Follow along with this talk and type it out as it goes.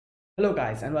Hello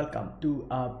guys and welcome to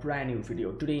a brand new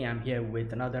video. Today I'm here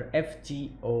with another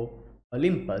FGO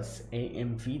Olympus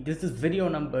AMV. This is video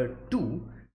number 2.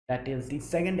 That is the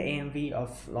second AMV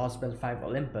of LB5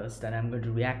 Olympus that I'm going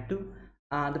to react to.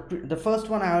 The first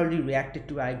one I already reacted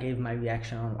to. I gave my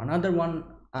reaction on another one,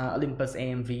 Olympus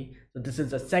AMV. So this is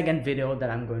the second video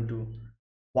that I'm going to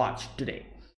watch today.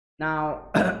 Now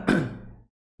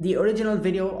the original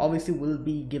video obviously will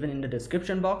be given in the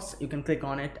description box. You can click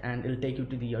on it and it'll take you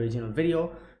to the original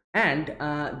video, and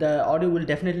the audio will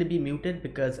definitely be muted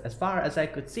because as far as I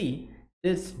could see,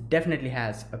 this definitely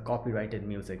has a copyrighted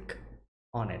music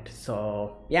on it.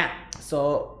 So yeah,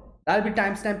 so I'll be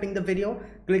timestamping the video.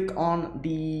 Click on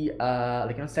the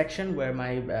section where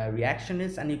my reaction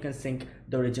is, and you can sync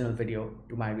the original video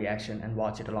to my reaction and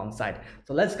watch it alongside.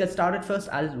 So let's get started. First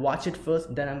I'll watch it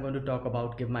first, then I'm going to talk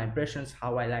about, give my impressions,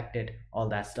 how I liked it, all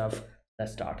that stuff.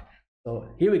 Let's start. So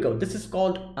here we go. This is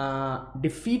called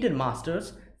Defeated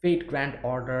Masters Fate Grand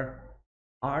Order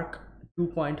Arc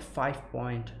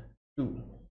 2.5.2.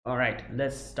 all right,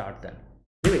 let's start then.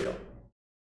 Here we go.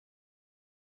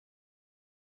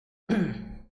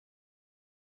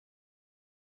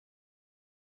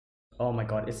 Oh my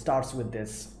god, it starts with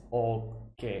this.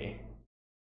 Okay.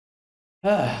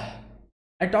 I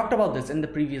talked about this in the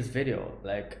previous video,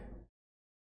 like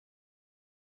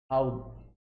how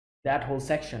that whole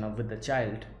section of with the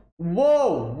child.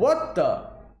 Whoa, what the?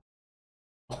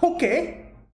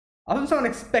 Okay, I was not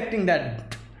expecting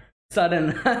that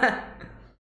sudden.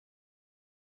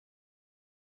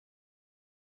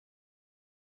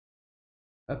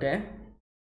 Okay,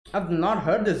 I've not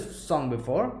heard this song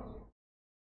before.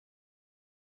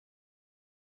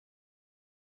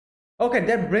 Okay,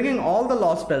 they're bringing all the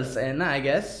law spells in, I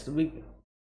guess. All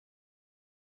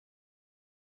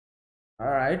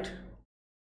right.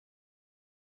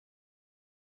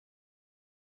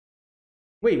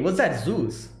 Wait, was that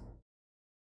Zeus?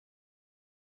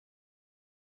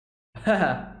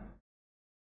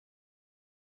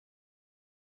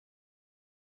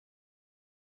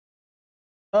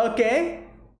 Okay.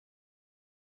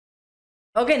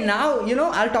 Okay, now,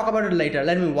 I'll talk about it later.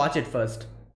 Let me watch it first.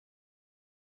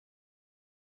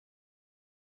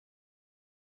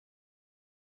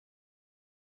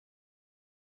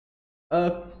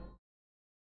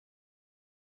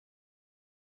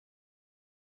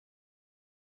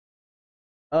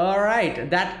 All right,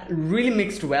 that really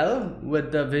mixed well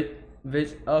with the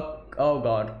oh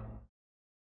god.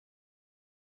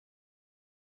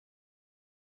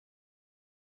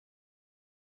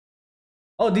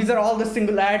 Oh, these are all the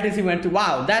singularities he went to.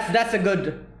 Wow, that's a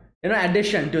good,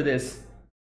 addition to this.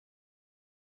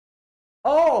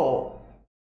 Oh,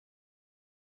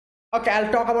 okay, I'll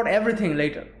talk about everything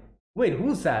later. Wait,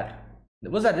 who's that?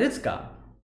 Was that Rizka?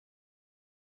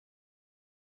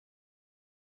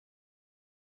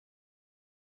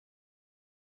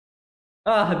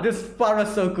 Ah, this part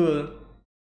was so cool.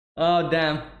 Oh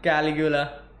damn,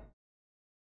 Caligula.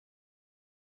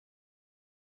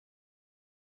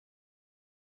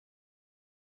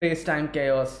 Space-time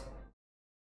chaos.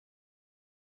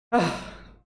 Ah.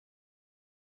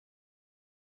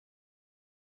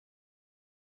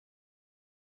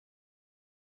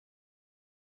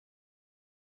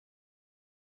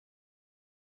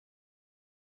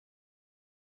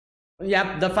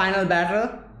 Yep, the final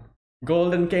battle.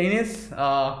 Golden Canis.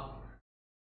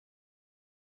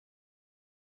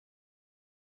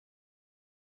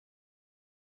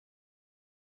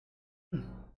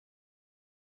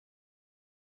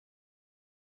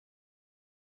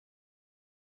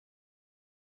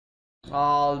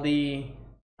 All the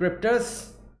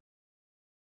cryptors.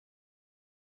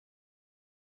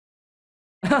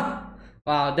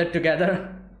 Wow, they're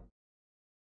together.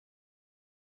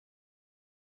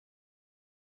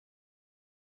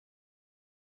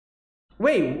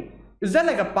 Wait, is that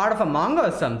like a part of a manga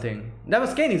or something? That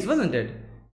was Canis, wasn't it?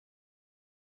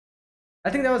 I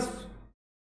think that was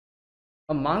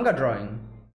a manga drawing.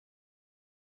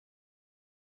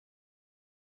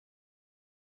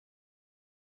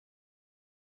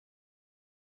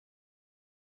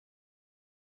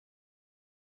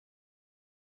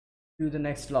 To the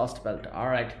next lost belt. All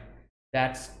right,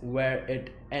 that's where it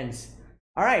ends.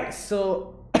 All right,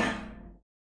 so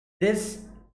this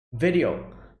video,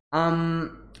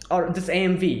 or this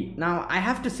AMV. Now I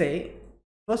have to say,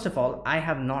 first of all, I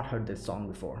have not heard this song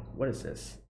before. What is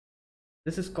this?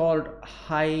 This is called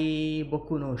Hai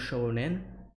Boku no Shounen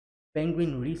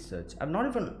Penguin Research. I've not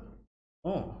even.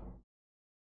 Oh,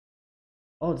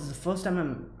 this is the first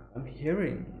time I'm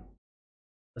hearing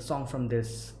a song from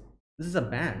this. This is a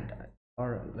band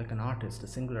or like an artist, a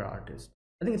singular artist.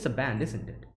 I think it's a band, isn't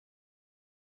it?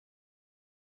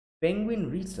 Penguin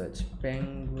Research.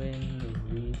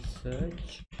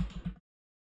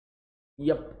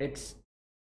 Yep, it's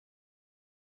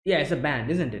a band,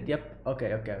 isn't it? Yep.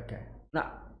 Okay.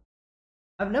 Now,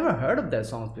 I've never heard of their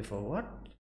songs before. What?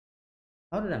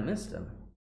 How did I miss them?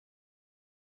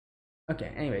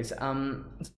 Okay, anyways,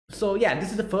 so yeah,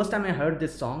 this is the first time I heard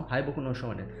this song, Haiboku no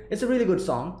Shonen. It's a really good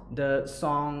song. The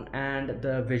song and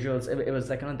the visuals, it was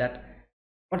like, that,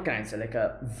 what can I say, like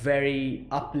a very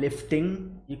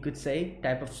uplifting, you could say,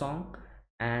 type of song.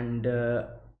 And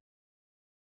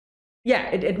yeah,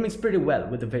 it mixed pretty well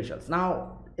with the visuals.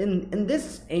 Now, in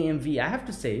this AMV, I have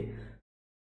to say,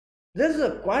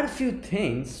 there's quite a few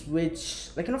things which,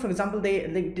 like, for example,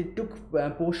 they took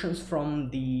portions from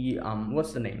the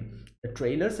what's the name, the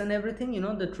trailers and everything,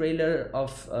 the trailer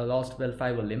of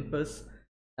LB5 Olympus.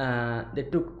 They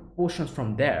took portions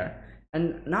from there,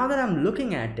 and now that I'm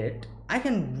looking at it, I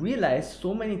can realize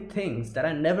so many things that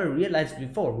I never realized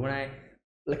before when I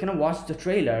watched the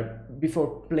trailer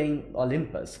before playing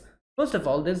Olympus. First of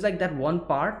all, there's like that one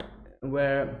part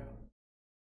where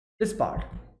this part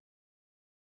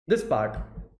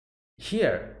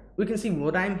here, we can see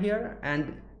what I'm here,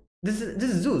 and this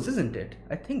is Zeus, isn't it?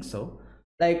 I think so.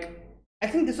 Like, I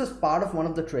think this was part of one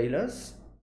of the trailers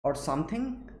or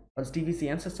something, or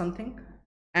TVCMs or something,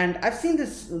 and I've seen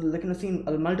this seen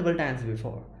multiple times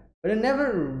before, but it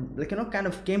never kind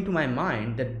of came to my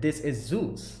mind that this is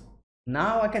Zeus.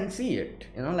 Now I can see it,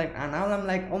 and now I'm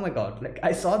like, oh my god, like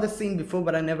I saw this scene before,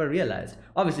 but I never realized,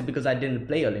 obviously because I didn't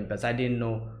play Olympus. I didn't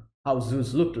know how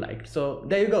Zeus looked like. So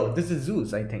there you go, this is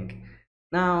Zeus, I think.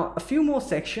 Now a few more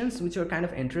sections which are kind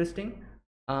of interesting.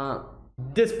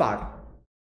 This part,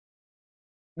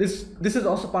 this is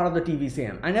also part of the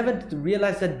TVCM. I never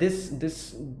realized that this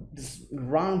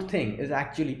round thing is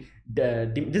actually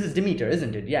this is Demeter,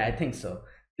 isn't it? Yeah, I think so.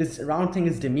 This round thing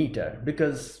is Demeter,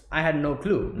 because I had no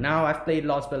clue. Now I've played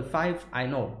LB5, I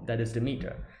know that is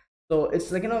Demeter. So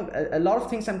it's like, a lot of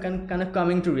things I'm kind of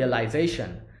coming to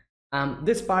realization.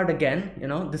 This part again,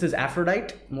 this is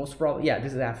Aphrodite, most probably. Yeah,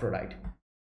 this is Aphrodite.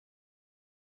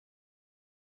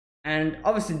 And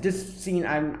obviously this scene,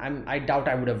 I doubt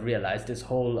I would have realized this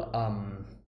whole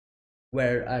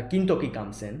where Kintoki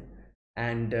comes in,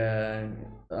 and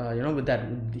with that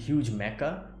huge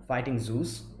mecha fighting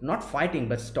Zeus, not fighting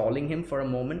but stalling him for a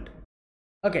moment.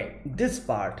 Okay, this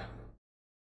part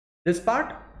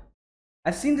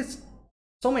I've seen this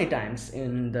so many times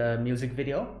in the music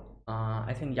video.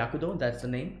 I think Yakudo, that's the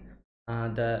name.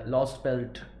 The Lost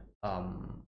Belt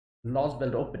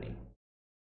opening,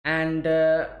 and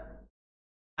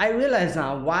I realize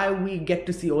now why we get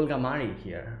to see Olga Mari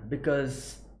here,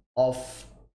 because of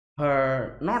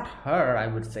her, not her I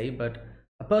would say, but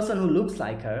a person who looks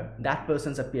like her, that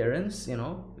person's appearance,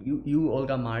 you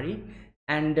Olga Mari.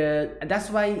 And that's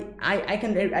why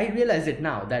I realize it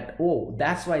now, that oh,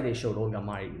 that's why they showed Olga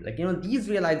Mari. Like, these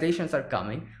realizations are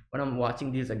coming when I'm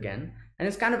watching these again, and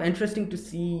it's kind of interesting to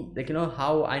see, like,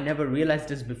 how I never realized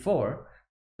this before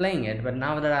playing it, but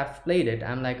now that I've played it,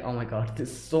 I'm like, oh my god,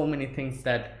 there's so many things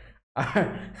that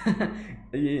are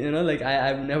like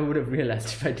I never would have realized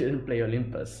if I didn't play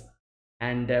Olympus.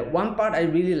 And one part I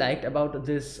really liked about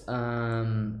this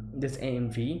this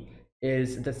AMV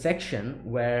is the section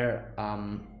where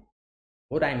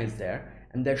Odaim is there,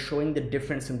 and they're showing the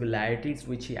different singularities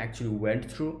which he actually went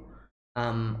through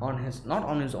not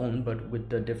on his own, but with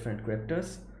the different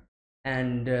cryptos.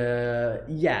 And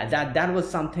yeah, that was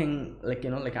something, like,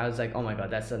 like I was like, oh my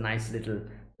god, that's a nice little,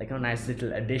 nice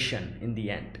little addition in the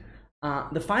end.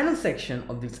 The final section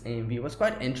of this AMV was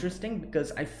quite interesting,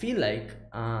 because I feel like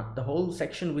the whole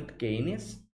section with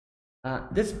Canis,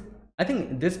 I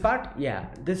think this part, yeah,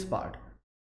 this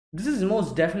is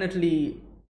most definitely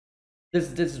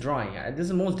this drawing. This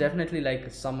is most definitely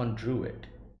like someone drew it.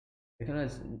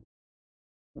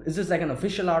 Is this like an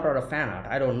official art or a fan art?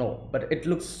 I don't know, but it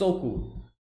looks so cool.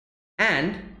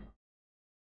 And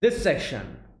this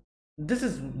section, this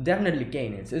is definitely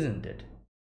Canis, isn't it?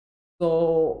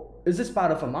 So is this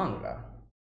part of a manga?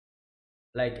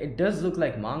 Like, it does look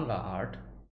like manga art,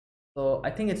 so I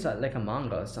think it's like a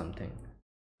manga or something.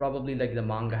 Probably like the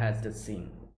manga has this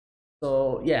scene.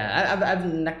 So yeah,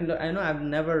 I know I've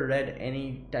never read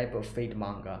any type of Fate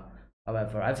manga.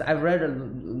 However, I've read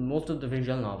most of the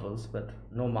visual novels, but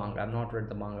no manga. I've not read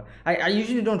the manga. I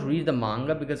usually don't read the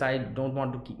manga because I don't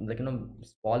want to keep, like,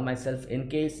 spoil myself in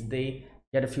case they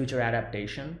get a future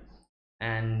adaptation.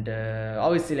 And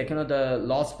obviously, like, the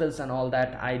Lost Spells and all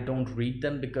that, I don't read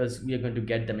them because we are going to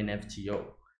get them in FGO.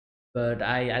 But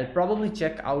I'll probably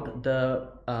check out the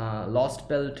Lost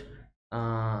Belt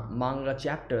manga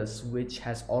chapters which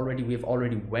we've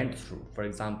already went through. For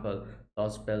example,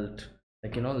 Lost Belt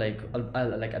like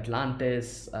like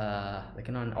Atlantis, like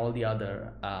and all the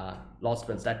other lost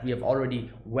spells that we have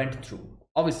already went through.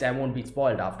 Obviously I won't be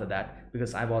spoiled after that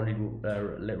because I've already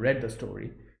read the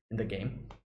story in the game.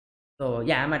 So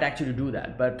yeah, I might actually do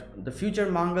that, but the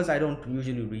future mangas I don't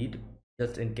usually read,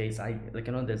 just in case I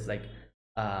there's like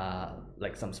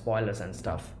some spoilers and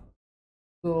stuff.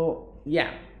 So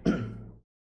yeah.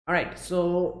 All right,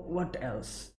 so what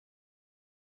else?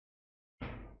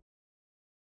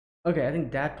 Okay, I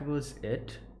think that was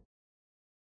it.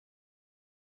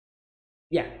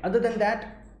 Yeah, other than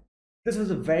that, this was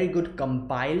a very good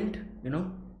compiled,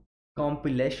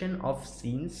 compilation of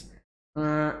scenes.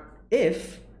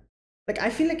 If like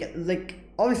I feel like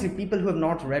obviously people who have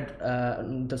not read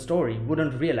the story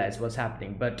wouldn't realize what's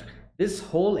happening, but this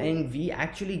whole AMV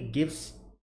actually gives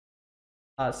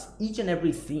us each and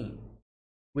every scene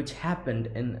which happened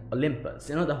in Olympus.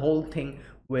 The whole thing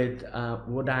with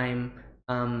Woodheim,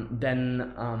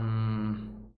 then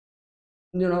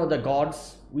the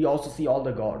gods. We also see all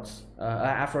the gods,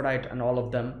 Aphrodite and all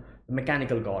of them, the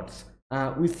mechanical gods.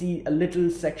 We see a little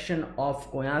section of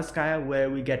Koyanskaya where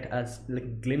we get a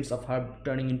glimpse of her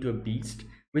turning into a beast,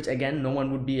 which again no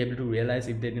one would be able to realize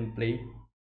if they didn't play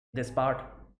this part.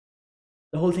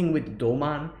 The whole thing with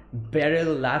Doman,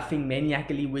 Beryl laughing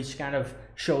maniacally, which kind of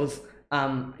shows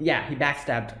yeah, he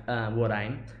backstabbed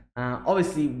Woodheim.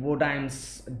 Obviously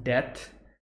Woodheim's death,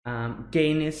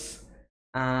 Canis,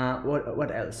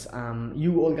 what else,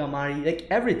 Yu Olgamari, like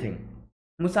everything,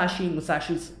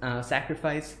 Musashi's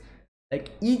sacrifice,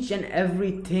 like each and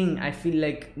everything I feel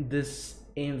like this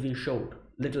AMV showed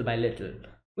little by little,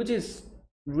 which is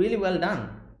really well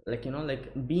done. Like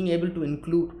like being able to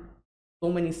include so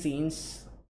many scenes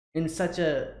in such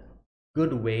a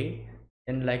good way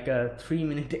in like a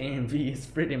 3-minute AMV is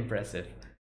pretty impressive.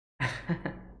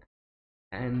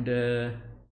 And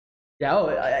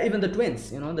yeah, even the twins,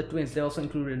 the twins, they also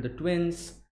included the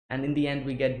twins, and in the end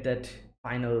we get that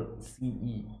final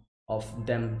CE of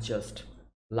them just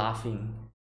laughing,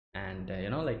 and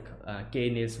like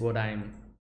Canis, Woodheim,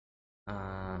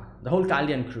 the whole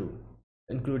Talion crew,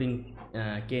 including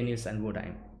Canis and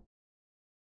Woodheim,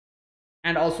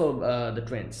 and also the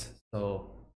twins. So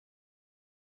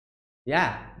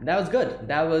yeah, that was good.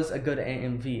 That was a good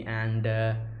AMV. And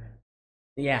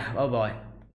yeah, oh boy.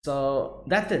 So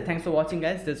that's it. Thanks for watching,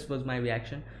 guys. This was my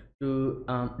reaction to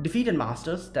Defeated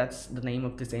Masters. That's the name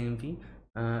of this AMV,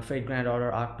 Fate Grand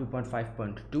Order Arc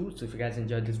 2.5.2. So if you guys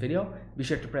enjoyed this video, be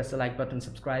sure to press the like button,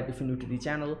 subscribe if you're new to the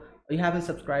channel or you haven't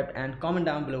subscribed, and comment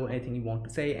down below anything you want to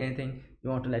say, anything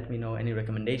you want to let me know, any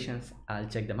recommendations. I'll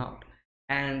check them out.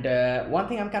 And one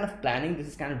thing I'm kind of planning, this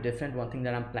is kind of different, one thing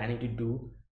that I'm planning to do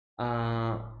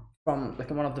from like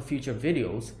one of the future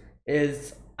videos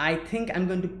is, I think I'm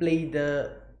going to play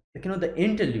the the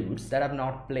interludes that I've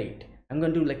not played. I'm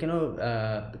going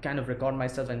to kind of record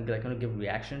myself and give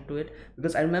reaction to it,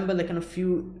 because I remember a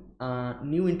few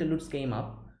new interludes came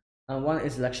up. One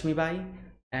is Lakshmi Bai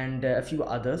and a few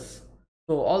others.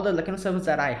 So all the servers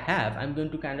that I have, I'm going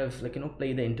to kind of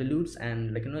play the interludes,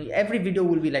 and every video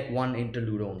will be like one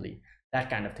interlude only, that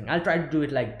kind of thing. I'll try to do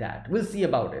it like that. We'll see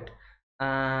about it.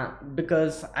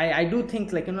 Because I do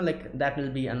think like that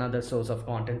will be another source of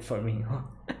content for me.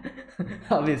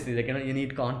 Obviously you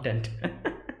need content.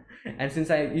 And since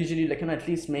I usually at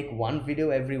least make one video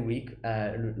every week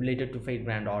related to Fate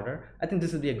Grand Order, I think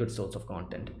this will be a good source of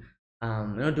content.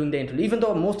 Doing the interlude, even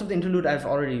though most of the interlude I've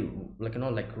already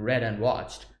read and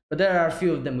watched, but there are a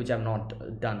few of them which I've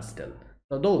not done still.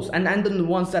 So those, and then the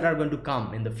ones that are going to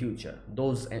come in the future,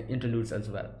 those interludes as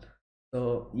well.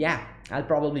 So yeah, I'll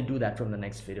probably do that from the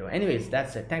next video. Anyways,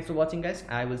 that's it. Thanks for watching, guys.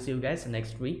 I will see you guys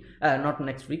next week, not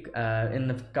next week,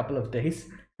 in a couple of days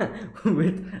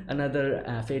with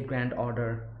another Fate Grand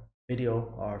Order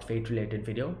video or Fate related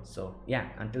video. So yeah,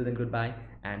 until then, goodbye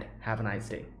and have a nice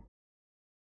day.